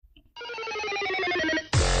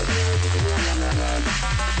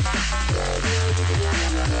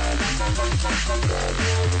What's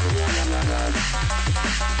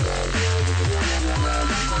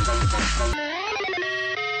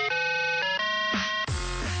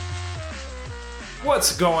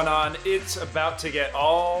going on? It's about to get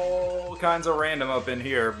all kinds of random up in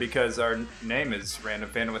here because our name is Random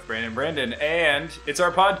Fandom with Brandon, and it's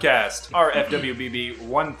our podcast, our FWBB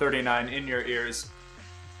 139 in your ears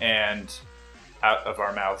and out of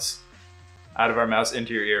our mouths. Out of our mouths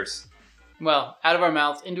into your ears. Well, out of our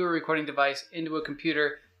mouths, into a recording device, into a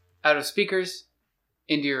computer, out of speakers,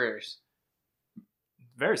 into your ears.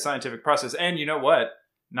 Very scientific process. And you know what?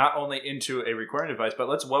 Not only into a recording device, but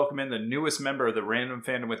let's welcome in the newest member of the Random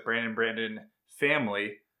Fandom with Brandon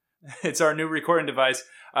family. It's our new recording device.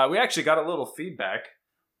 We actually got a little feedback,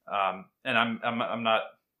 and I'm not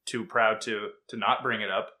too proud to not bring it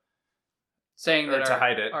up. Saying that to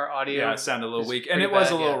hide it. Our audio it sounded a little weak, and it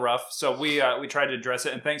was a little rough. So we tried to address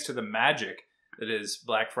it, and thanks to the magic that is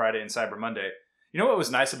Black Friday and Cyber Monday. You know what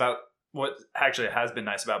was nice about what actually has been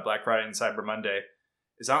nice about Black Friday and Cyber Monday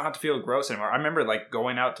is I don't have to feel gross anymore. I remember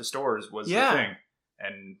going out to stores was the thing,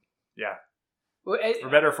 and for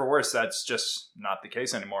better or for worse, that's just not the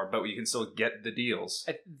case anymore. But you can still get the deals.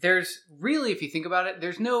 There's really, if you think about it,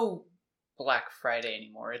 there's no Black Friday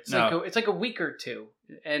anymore. It's like a week or two,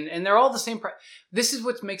 and they're all the same price. This is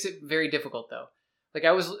what makes it very difficult, though. Like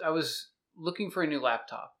I was looking for a new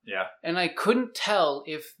laptop, and I couldn't tell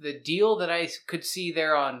if the deal that I could see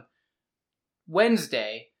there on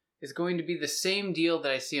Wednesday is going to be the same deal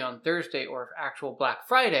that I see on Thursday, or if actual Black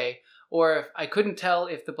Friday, or if I couldn't tell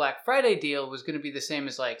if the Black Friday deal was going to be the same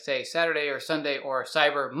as, like, say, Saturday or Sunday or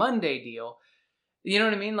Cyber Monday deal. You know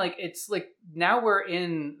what I mean? Like, it's like now we're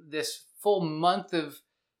in this full month of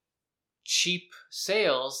cheap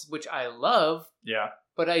sales, which I love. Yeah.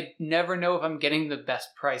 But I never know if I'm getting the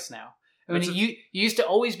best price now. I mean, you used to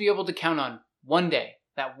always be able to count on one day.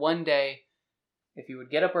 That one day, if you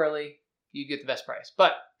would get up early, you get the best price.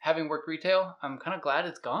 But having worked retail, I'm kind of glad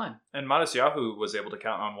it's gone. And Modest Yahoo was able to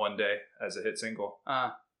count on one day as a hit single.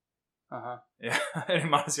 Yeah. Any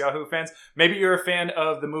Modest Yahoo fans? Maybe you're a fan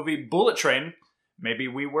of the movie Bullet Train. Maybe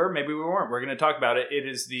we were, maybe we weren't. We're going to talk about it. It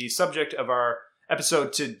is the subject of our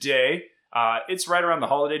episode today. It's right around the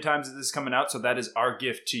holiday times that this is coming out, so that is our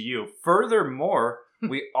gift to you. Furthermore,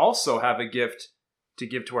 we also have a gift to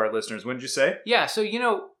give to our listeners. Wouldn't you say? Yeah, so,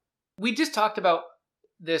 we just talked about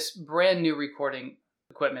this brand new recording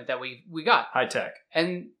equipment that we got. High tech.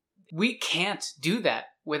 And we can't do that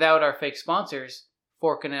without our fake sponsors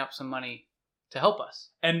forking out some money to help us.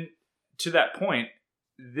 And to that point,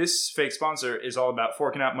 this fake sponsor is all about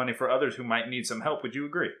forking out money for others who might need some help. Would you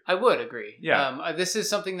agree? I would agree. Yeah. This is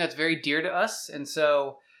something that's very dear to us. And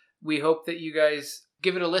so we hope that you guys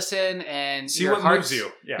give it a listen and see what moves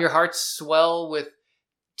you. Yeah. Your hearts swell with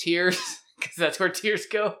tears, because that's where tears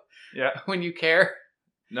go. Yeah. When you care.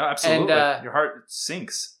 No, absolutely. And, your heart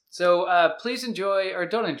sinks. So please enjoy, or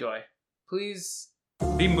don't enjoy. Please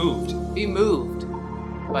be moved. Be moved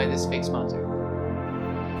by this fake sponsor.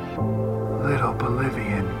 Little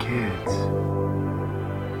Bolivian kids.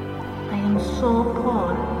 I am so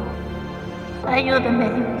poor.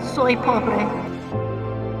 Ayúdame, soy pobre.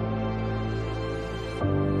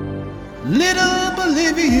 Little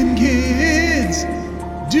Bolivian kids,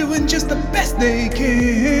 doing just the best they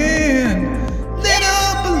can.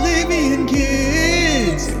 Little Bolivian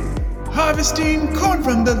kids, harvesting corn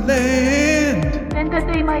from the land.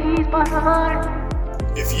 Véndete maíz, por favor.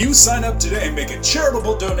 If you sign up today and make a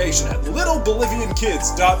charitable donation at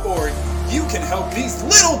littleboliviankids.org, you can help these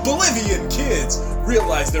little Bolivian kids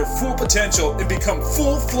realize their full potential and become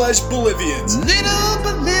full-fledged Bolivians. Little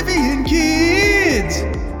Bolivian kids,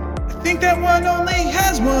 I think that one only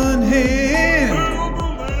has one hand.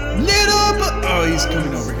 Oh, he's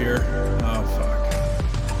coming over here. Oh, fuck.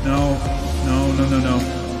 No.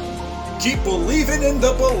 Keep believing in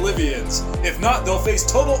the Bolivians. If not, they'll face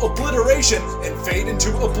total obliteration and fade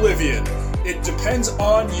into oblivion. It depends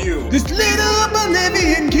on you. This little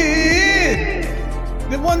Bolivian kid,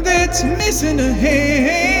 the one that's missing a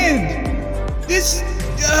hand.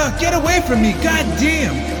 Get away from me,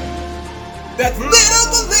 goddamn. That's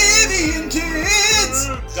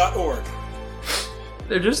littleboliviankids.org.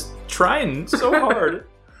 They're just trying so hard.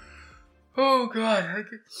 Oh, God.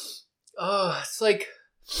 It's like...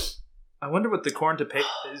 I wonder what the corn to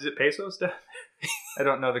is it pesos? I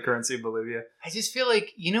don't know the currency of Bolivia. I just feel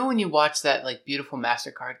like, when you watch that like beautiful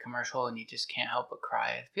MasterCard commercial and you just can't help but cry.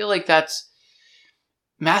 I feel like that's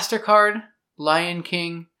MasterCard, Lion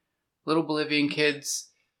King, Little Bolivian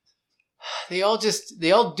Kids. They all do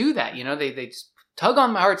that, They just tug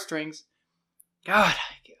on my heartstrings. God,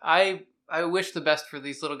 I wish the best for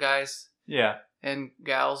these little guys. Yeah. And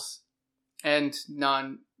gals. and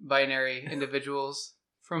non-binary individuals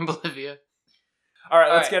from Bolivia. All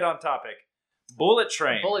right, let's get on topic. Bullet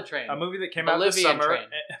Train. Bullet Train. A movie that came out this summer.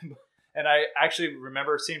 And I actually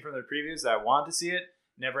remember seeing from the previews that I wanted to see it.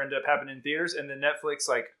 Never ended up happening in theaters. And then Netflix,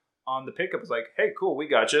 like, on the pickup was like, hey, cool, we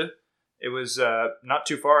got you. It was not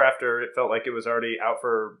too far after it felt like it was already out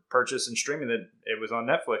for purchase and streaming that it was on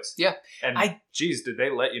Netflix. Yeah. And, geez, did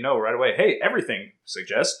they let you know right away, hey, everything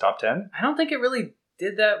suggests top 10? I don't think it really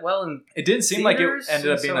did that well in It didn't seem like it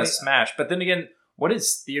ended up being a smash. But then again, what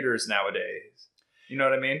is theaters nowadays? You know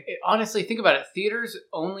what I mean? Honestly, think about it. Theaters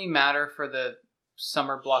only matter for the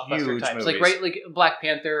summer blockbuster Huge types. movies. Like Black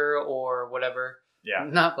Panther or whatever. Yeah.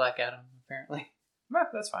 Not Black Adam, apparently. Well,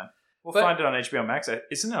 that's fine. We'll find it on HBO Max.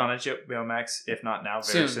 Isn't it on HBO Max? If not now,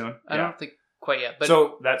 very soon. I don't think quite yet. But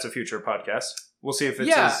so that's a future podcast. We'll see if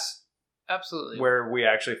it's absolutely where we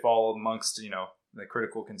actually fall amongst, the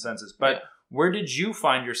critical consensus. But where did you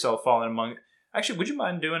find yourself falling among? Actually, would you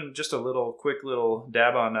mind doing just a quick little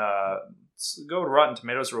dab on? Go to Rotten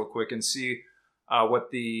Tomatoes real quick and see what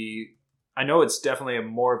the. I know it's definitely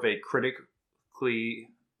more of a critically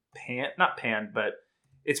but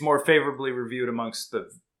it's more favorably reviewed amongst the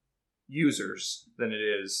users than it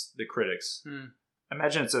is the critics. I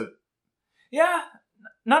imagine it's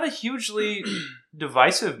not a hugely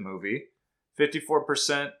divisive movie.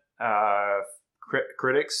 54%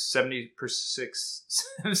 critics,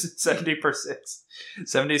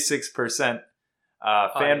 76%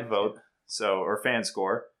 fan vote, or fan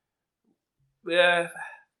score. Yeah.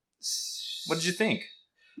 What did you think?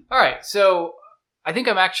 All right, so I think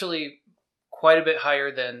I'm actually quite a bit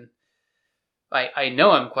higher than. I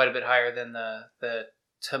know I'm quite a bit higher than the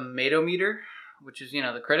tomato meter, which is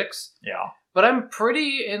the critics. Yeah. But I'm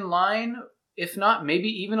pretty in line, if not maybe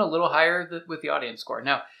even a little higher with the audience score.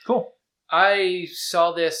 Now, cool. I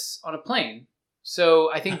saw this on a plane, so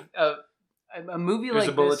I think a movie like this. It was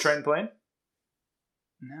a Bullet Train plane?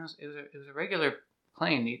 No, it was a regular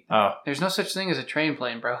plane. Oh. There's no such thing as a train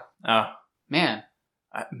plane, bro. Oh. Man.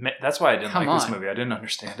 That's why I didn't like this movie. I didn't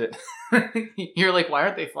understand it. You're like, why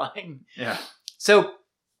aren't they flying? Yeah. So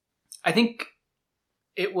I think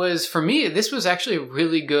it was, for me, this was actually a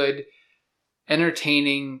really good,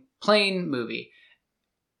 entertaining plane movie.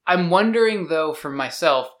 I'm wondering, though, for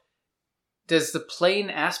myself, does the plane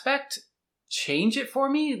aspect change it for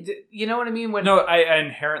me? You know what I mean? No, I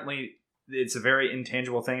inherently, it's a very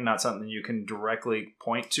intangible thing, not something you can directly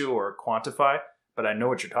point to or quantify, but I know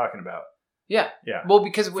what you're talking about. Yeah. Yeah. Well,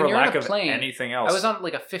 because when you're on a plane, for lack of anything else. I was on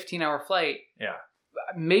like a 15-hour flight. Yeah.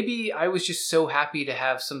 Maybe I was just so happy to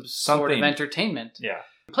have some sort of entertainment. Yeah.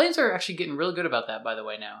 Planes are actually getting really good about that, by the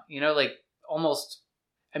way, now.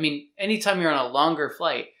 Anytime you're on a longer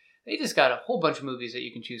flight, they just got a whole bunch of movies that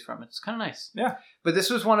you can choose from. It's kind of nice. Yeah. But this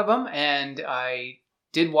was one of them, and I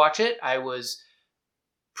did watch it. I was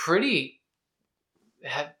pretty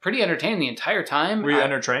entertained the entire time. Were you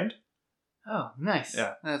entertained? Oh, nice.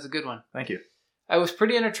 Yeah. That's a good one. Thank you. I was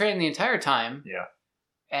pretty entertained the entire time. Yeah.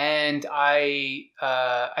 And I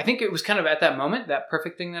think it was kind of at that moment, that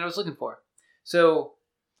perfect thing that I was looking for. So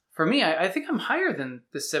for me, I think I'm higher than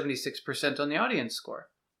the 76% on the audience score.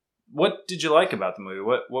 What did you like about the movie?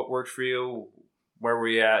 What worked for you? Where were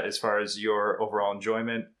you at as far as your overall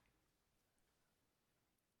enjoyment?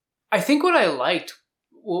 I think what I liked,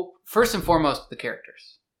 well, first and foremost, the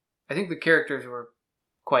characters. I think the characters were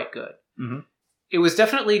quite good. Mm-hmm. It was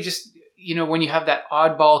definitely just, when you have that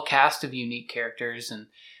oddball cast of unique characters and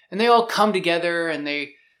they all come together and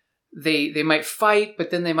they might fight,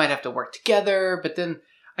 but then they might have to work together. But then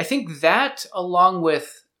I think that, along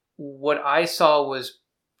with what I saw, was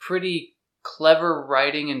pretty clever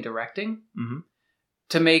writing and directing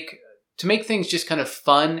to make things just kind of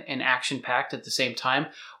fun and action-packed at the same time,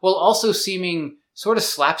 while also seeming sort of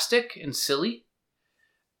slapstick and silly.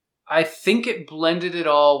 I think it blended it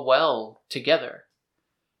all well together.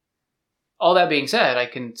 All that being said, I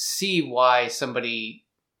can see why somebody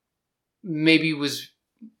maybe was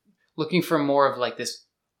looking for more of like this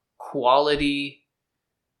quality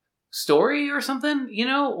story or something,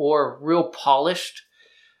 or real polished,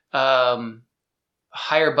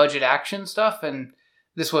 higher budget action stuff. And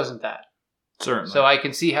this wasn't that. Certainly. So I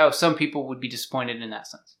can see how some people would be disappointed in that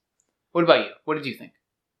sense. What about you? What did you think?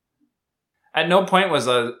 At no point was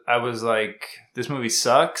I was like, this movie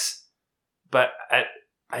sucks, but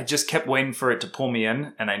I just kept waiting for it to pull me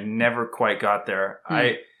in, and I never quite got there.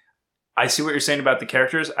 I see what you're saying about the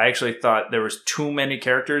characters. I actually thought there was too many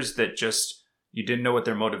characters that just, you didn't know what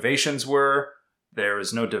their motivations were. There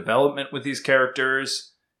was no development with these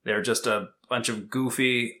characters. They're just a bunch of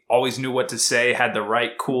goofy, always knew what to say, had the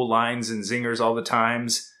right cool lines and zingers all the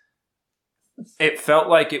times. it felt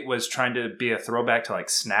like it was trying to be a throwback to like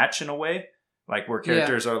Snatch in a way, like where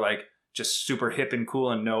characters are like just super hip and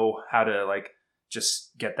cool and know how to like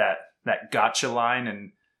just get that gotcha line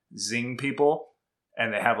and zing people,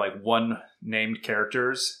 and they have like one named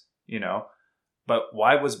characters, you know. But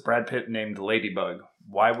why was Brad Pitt named Ladybug?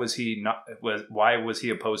 Why was he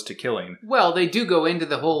opposed to killing? Well, they do go into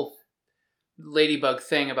the whole Ladybug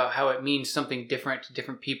thing about how it means something different to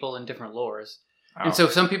different people in different lores. Oh. And so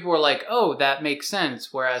some people were like, oh, that makes sense.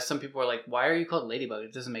 Whereas some people were like, why are you called Ladybug?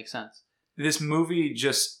 It doesn't make sense. This movie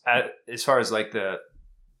just, as far as like the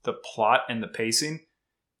plot and the pacing,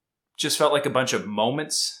 just felt like a bunch of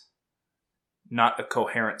moments, not a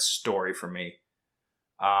coherent story for me.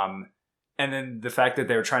 And then the fact that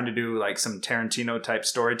they were trying to do like some Tarantino type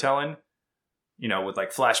storytelling, you know, with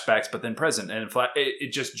like flashbacks, but then present, and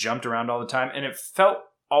it just jumped around all the time. And it felt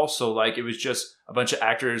also like it was just a bunch of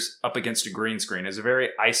actors up against a green screen. It was a very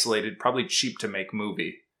isolated, probably cheap to make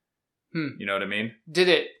movie. You know what I mean? Did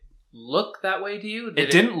it look that way to you? It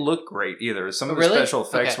didn't look great either. Some of the special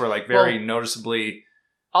effects were like very noticeably.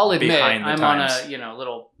 I'll admit, behind the I'm times. on a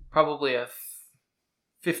little, probably a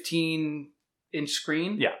 15-inch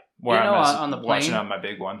screen. Yeah, where I'm on the plane. Watching on my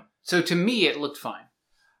big one. So to me, it looked fine.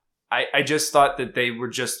 I just thought that they were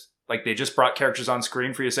just like they just brought characters on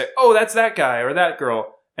screen for you to say, oh, that's that guy or that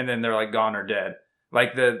girl, and then they're like gone or dead.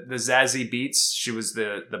 Like the Zazie Beetz, she was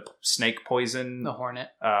the snake poison, the hornet.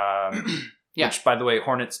 Yeah. Which, by the way,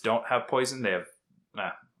 hornets don't have poison; they have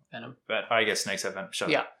venom. But I guess snakes have venom.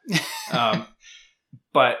 Shut up.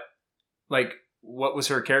 But like, what was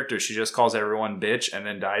her character? She just calls everyone bitch and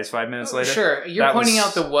then dies 5 minutes later. Sure, you're pointing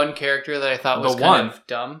out the one character that I thought was kind of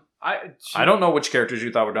dumb. I don't know which characters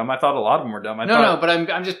you thought were dumb. I thought a lot of them were dumb. But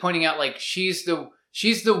I'm just pointing out like she's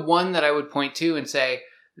the one that I would point to and say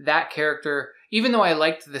that character. Even though I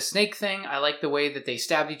liked the snake thing, I liked the way that they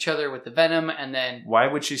stabbed each other with the venom, and then why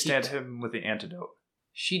would she stab him with the antidote?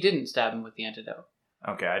 She didn't stab him with the antidote.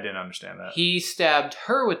 Okay, I didn't understand that. He stabbed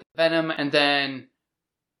her with the venom, and then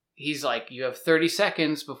he's like, "You have 30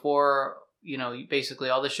 seconds before basically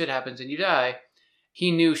all this shit happens and you die." He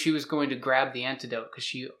knew she was going to grab the antidote because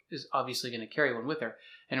she is obviously going to carry one with her.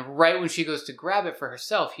 And right when she goes to grab it for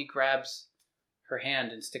herself, he grabs her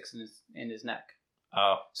hand and sticks in his neck.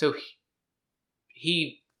 Oh. So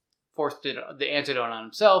he forced the antidote on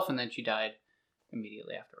himself, and then she died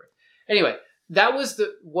immediately afterward. Anyway, that was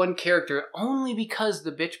the one character only because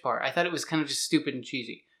the bitch part. I thought it was kind of just stupid and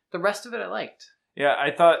cheesy. The rest of it I liked. Yeah,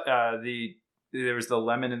 I thought there was the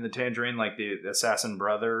lemon and the tangerine, like the assassin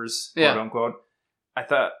brothers, quote unquote. I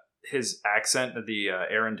thought his accent, the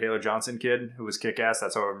Aaron Taylor Johnson kid who was Kick-Ass,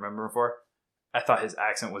 that's what I remember him for. I thought his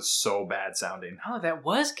accent was so bad sounding. Oh, that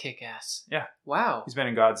was Kick-Ass. Yeah. Wow. He's been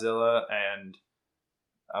in Godzilla and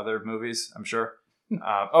other movies, I'm sure.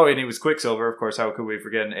 And he was Quicksilver, of course. How could we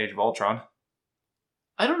forget in Age of Ultron?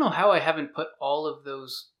 I don't know how I haven't put all of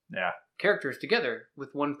those characters together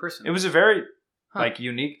with one person. It was a very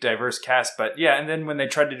unique, diverse cast, but and then when they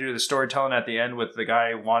tried to do the storytelling at the end with the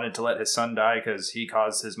guy who wanted to let his son die because he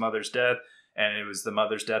caused his mother's death, and it was the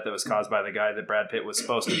mother's death that was caused by the guy that Brad Pitt was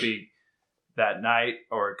supposed to be that night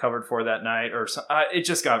or covered for that night, or it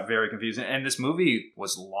just got very confusing. And this movie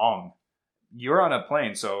was long. You're on a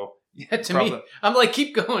plane, so to me, I'm like,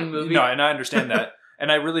 keep going, movie. No, and I understand that,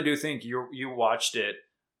 and I really do think you watched it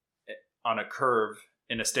on a curve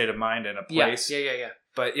in a state of mind and a place. Yeah.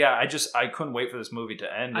 But I couldn't wait for this movie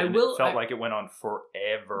to end. It felt like it went on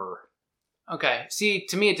forever. Okay. See,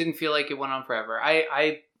 to me, it didn't feel like it went on forever.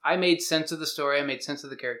 I made sense of the story. I made sense of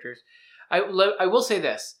the characters. I will say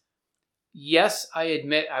this. Yes, I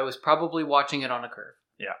admit I was probably watching it on a curve.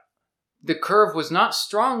 Yeah. The curve was not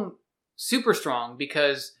strong, super strong,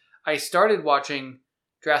 because I started watching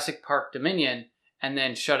Jurassic Park Dominion and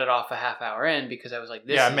then shut it off a half hour in because I was like,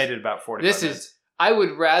 I made it about 45 minutes. I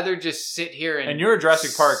would rather just sit here and you're a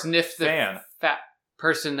Jurassic Park sniff the fan. Fat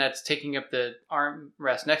person that's taking up the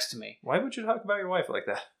armrest next to me. Why would you talk about your wife like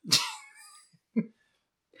that?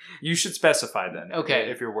 You should specify then.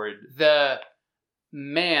 Okay. If you're worried. The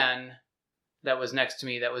man that was next to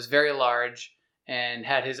me that was very large and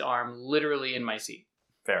had his arm literally in my seat.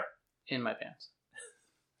 Fair. In my pants.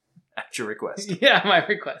 At your request. Yeah, my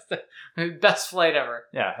request. Best flight ever.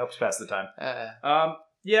 Yeah, helps pass the time.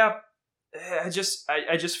 I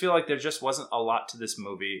just feel like there just wasn't a lot to this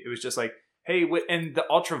movie. It was just like, hey, and the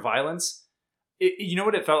ultra violence. You know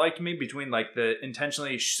what it felt like to me between like the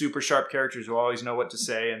intentionally super sharp characters who always know what to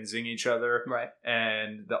say and zing each other, right?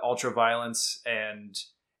 And the ultra violence, and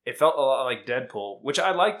it felt a lot like Deadpool, which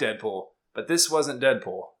I like Deadpool, but this wasn't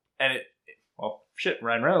Deadpool. And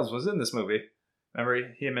Ryan Reynolds was in this movie.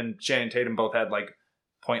 Remember, him and Channing Tatum both had like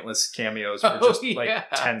pointless cameos for just like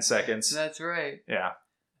 10 seconds. That's right. Yeah.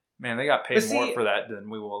 Man, they got paid more see, for that than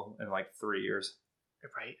we will in like 3 years.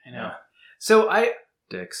 Right, I know. Yeah. So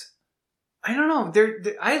Dicks. I don't know.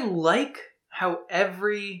 I like how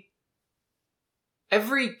every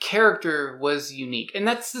character was unique, and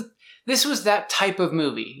this was that type of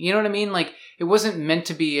movie. You know what I mean? Like, it wasn't meant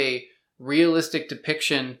to be a realistic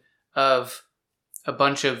depiction of a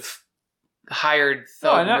bunch of hired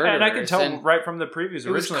thug murderers. And I could tell right from the previews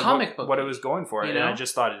originally what it was going for, and I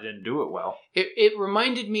just thought it didn't do it well. It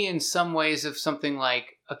reminded me in some ways of something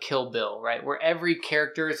like a Kill Bill, right? Where every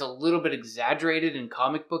character is a little bit exaggerated and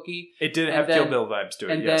comic booky. It did have Kill Bill vibes to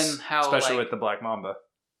it, and yes. Then how, especially with the Black Mamba.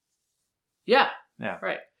 Yeah. Yeah.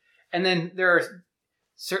 Right. And then there are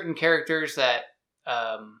certain characters that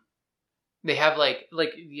they have like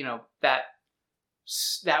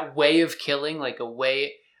that way of killing, like a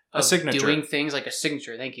way of doing things, like a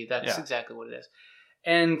signature. Thank you. That's exactly what it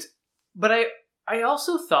is. But I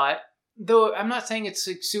also thought, though I'm not saying it's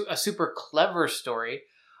a super clever story,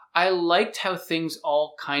 I liked how things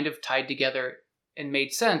all kind of tied together and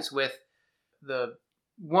made sense with the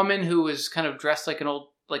woman who was kind of dressed like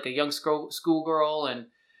a young schoolgirl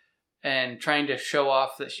and trying to show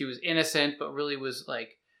off that she was innocent, but really was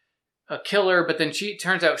like a killer. But then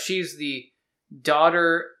turns out she's the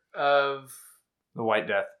daughter of the White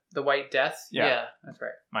Death. The White Death? Yeah, that's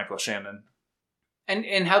right. Michael Shannon.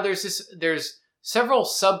 And how there's several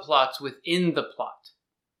subplots within the plot.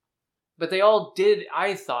 But they all did,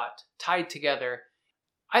 I thought, tied together.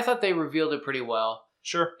 I thought they revealed it pretty well.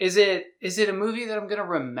 Sure. Is it a movie that I'm going to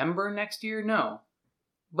remember next year? No.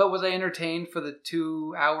 But was I entertained for the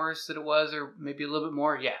 2 hours that it was, or maybe a little bit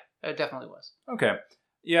more? Yeah, it definitely was. Okay.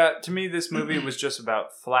 Yeah, to me, this movie was just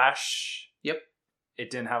about flash. Yep. It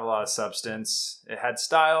didn't have a lot of substance. It had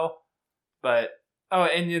style, but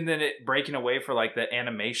and then it breaking away for like the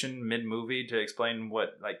animation mid-movie to explain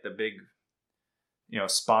what like the big,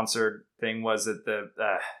 sponsored thing was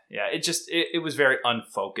that it was very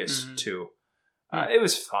unfocused too. It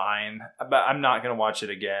was fine, but I'm not gonna watch it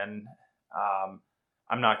again.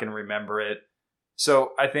 I'm not gonna remember it.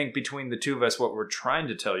 So I think between the two of us, what we're trying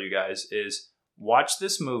to tell you guys is watch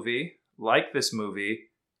this movie, like this movie,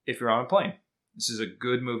 if you're on a plane. This is a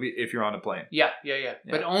good movie if you're on a plane. Yeah.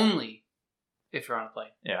 But only if you're on a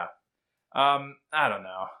plane. Yeah. I don't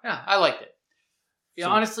know. Yeah, I liked it. Yeah,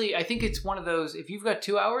 honestly, I think it's one of those, if you've got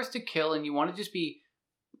 2 hours to kill and you want to just be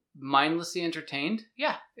mindlessly entertained,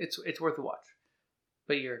 yeah, it's worth a watch.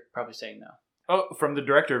 But you're probably saying no. Oh, from the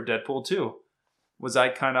director of Deadpool 2. Was I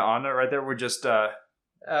kind of on it right there? We're just... Oh,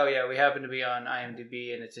 yeah, we happen to be on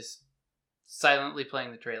IMDb, and it's just silently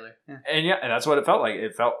playing the trailer. Yeah. And that's what it felt like.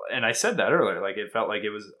 It felt, and I said that earlier, like it felt like it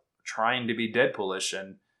was trying to be Deadpoolish,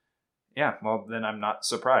 and yeah, well, then I'm not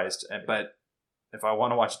surprised. But if I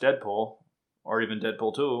want to watch Deadpool, or even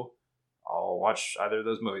Deadpool 2, I'll watch either of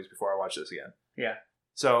those movies before I watch this again. Yeah.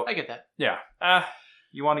 So I get that. Yeah.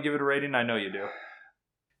 You want to give it a rating? I know you do.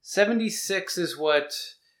 76 is what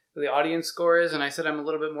the audience score is, and I said I'm a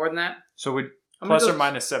little bit more than that. So we plus or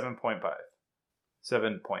minus 7.5.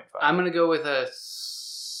 7.5. I'm going to go with a...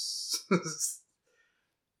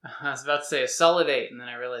 I was about to say a solid 8, and then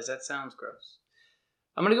I realized that sounds gross.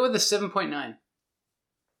 I'm going to go with a 7.9.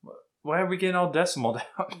 Why are we getting all decimal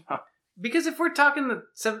down? Because if we're talking the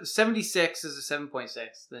 76 is a 7.6,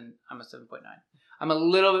 then I'm a 7.9. I'm a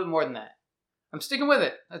little bit more than that. I'm sticking with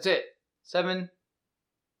it. That's it. 7.9.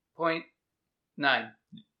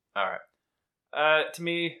 All right. To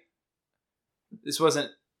me, this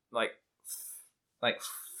wasn't like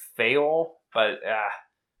fail, but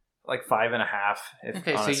like 5.5.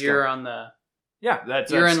 Okay, so you're on the... Yeah,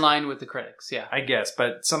 you're in line with the critics, yeah. I guess,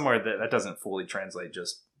 but somewhere that doesn't fully translate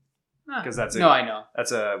just... Because that's no, I know.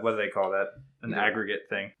 That's what do they call that? An aggregate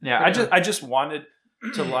thing. Yeah, I just wanted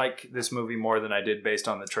to like this movie more than I did based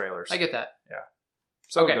on the trailers. I get that. Yeah.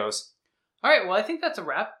 So it goes. All right, well, I think that's a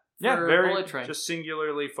wrap. Yeah, very Bullet Train. Just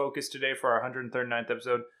singularly focused today for our 139th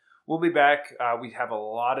episode. We'll be back. We have a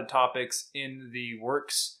lot of topics in the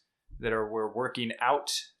works that we're working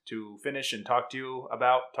out to finish and talk to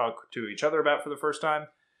each other about for the first time.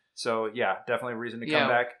 So yeah, definitely a reason to come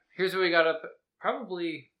back. Here's what we got up.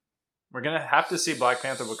 Probably we're gonna have to see Black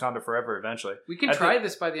Panther: Wakanda Forever eventually. We can try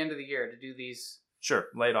this by the end of the year to do these. Sure,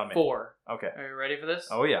 lay it on me. 4. Okay. Are you ready for this?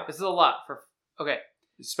 Oh yeah. This is a lot for. Okay.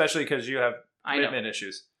 Especially because you have commitment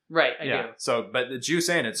issues. Right, I do. So, but it's you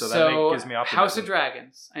saying it, so that gives me optimism. House of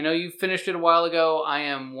Dragons. I know you finished it a while ago. I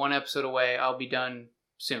am 1 episode away. I'll be done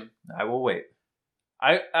soon. I will wait.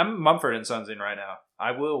 I'm Mumford & Sons-ing right now.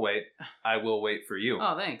 I will wait. I will wait for you.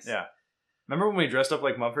 Oh, thanks. Yeah. Remember when we dressed up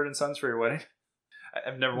like Mumford & Sons for your wedding?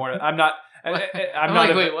 I've never worn it. I'm not. I'm like,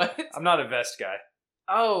 not. wait, what? I'm not a vest guy.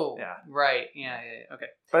 Oh, yeah, right. Yeah. Okay.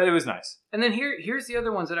 But it was nice. And then here's the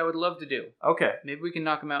other ones that I would love to do. Okay. Maybe we can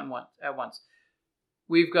knock them out at once.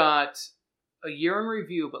 We've got a year in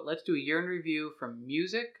review, but let's do a year in review from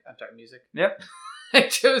music. I'm sorry, music. Yep. I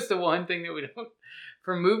chose the one thing that we don't.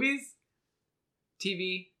 For movies,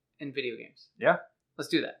 TV, and video games. Yeah. Let's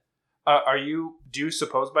do that. Do you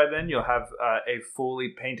suppose by then you'll have a fully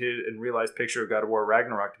painted and realized picture of God of War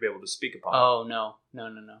Ragnarok to be able to speak upon? Oh, no.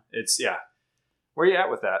 It's, yeah. Where are you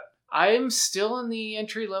at with that? I'm still in the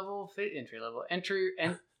entry level. I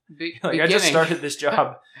just started this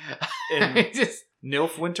job in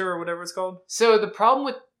Nilfwinter or whatever it's called. So the problem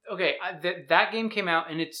with, that game came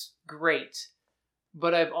out and it's great,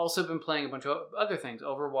 but I've also been playing a bunch of other things.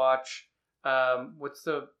 Overwatch, what's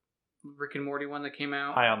the Rick and Morty one that came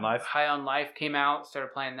out? High on Life. High on Life came out.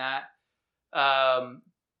 Started playing that.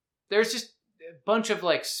 There's just a bunch of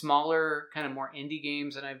like smaller, kind of more indie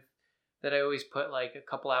games that I always put like a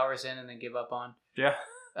couple hours in and then give up on. Yeah.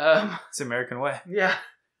 It's the American way. Yeah.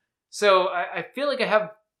 So I feel like I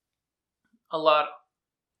have a lot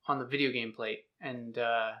on the video game plate, and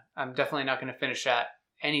I'm definitely not going to finish that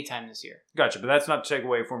anytime this year. Gotcha, but that's not to take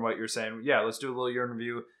away from what you're saying. Yeah, let's do a little year in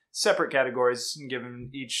review. Separate categories, and give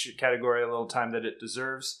each category a little time that it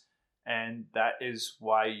deserves, and that is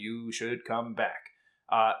why you should come back.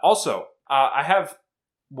 Also, I have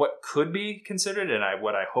what could be considered, and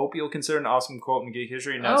what I hope you'll consider an awesome quote in geek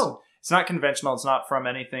history. Now, it's not conventional. It's not from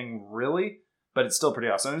anything really, but it's still pretty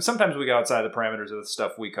awesome. And sometimes we go outside the parameters of the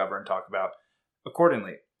stuff we cover and talk about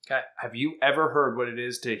accordingly. Okay. Have you ever heard what it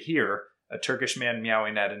is to hear a Turkish man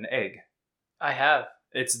meowing at an egg? I have.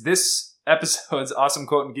 It's this episode's awesome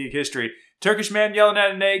quote in geek history. Turkish man yelling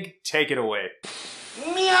at an egg, take it away.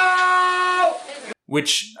 Meow!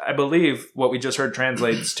 Which I believe what we just heard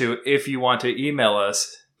translates to, if you want to email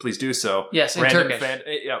us, please do so. Yes, in Turkish.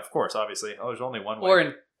 Yeah, of course, obviously. Oh, there's only one way. Or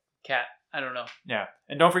in cat. I don't know. Yeah.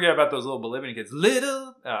 And don't forget about those little Bolivian kids.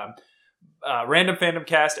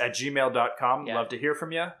 randomfandomcast@gmail.com. Yeah. Love to hear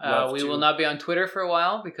from you. We will not be on Twitter for a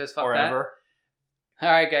while because fuck or that. ever.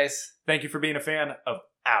 All right, guys. Thank you for being a fan of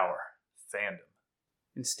our fandom.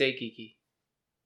 And stay geeky.